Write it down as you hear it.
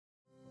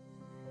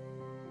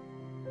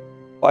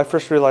I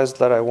first realized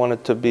that I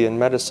wanted to be in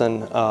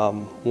medicine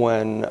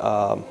when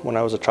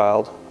I was a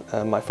child.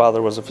 My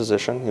father was a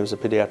physician, he was a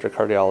pediatric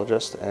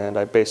cardiologist, and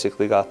I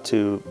basically got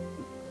to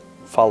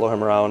follow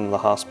him around in the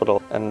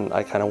hospital, and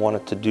I kind of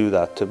wanted to do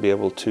that, to be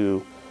able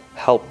to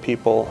help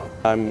people.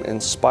 I'm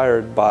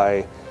inspired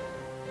by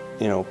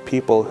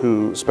people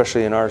who,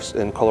 especially in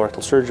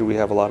colorectal surgery, we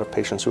have a lot of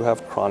patients who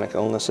have chronic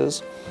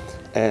illnesses.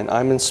 And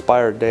I'm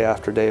inspired day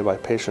after day by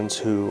patients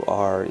who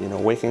are,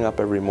 waking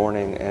up every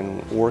morning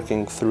and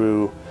working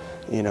through,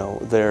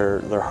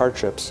 their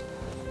hardships.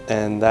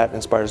 And that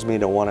inspires me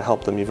to want to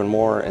help them even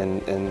more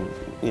and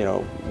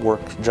work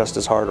just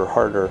as hard or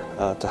harder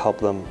to help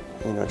them,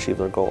 achieve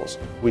their goals.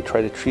 We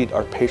try to treat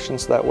our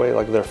patients that way,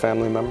 like they're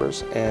family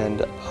members.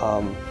 And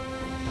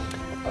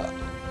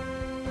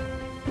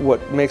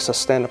what makes us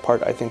stand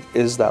apart, I think,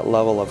 is that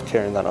level of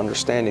care and that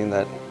understanding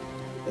that,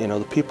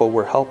 the people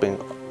we're helping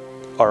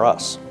are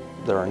us.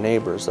 They're our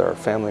neighbors, they're our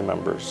family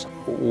members.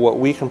 What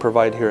we can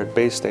provide here at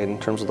Baystate in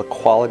terms of the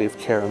quality of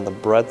care and the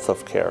breadth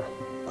of care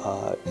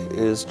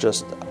is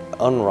just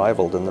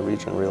unrivaled in the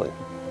region, really.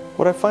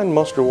 What I find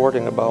most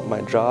rewarding about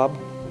my job,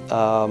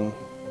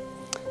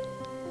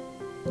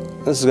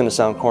 this is going to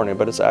sound corny,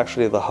 but it's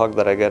actually the hug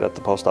that I get at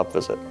the post-op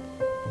visit.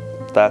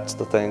 That's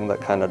the thing that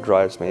kind of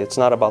drives me. It's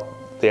not about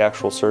the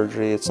actual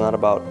surgery, it's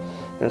about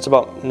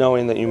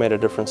knowing that you made a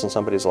difference in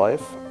somebody's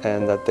life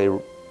and that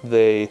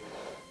they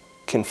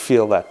can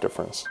feel that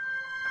difference.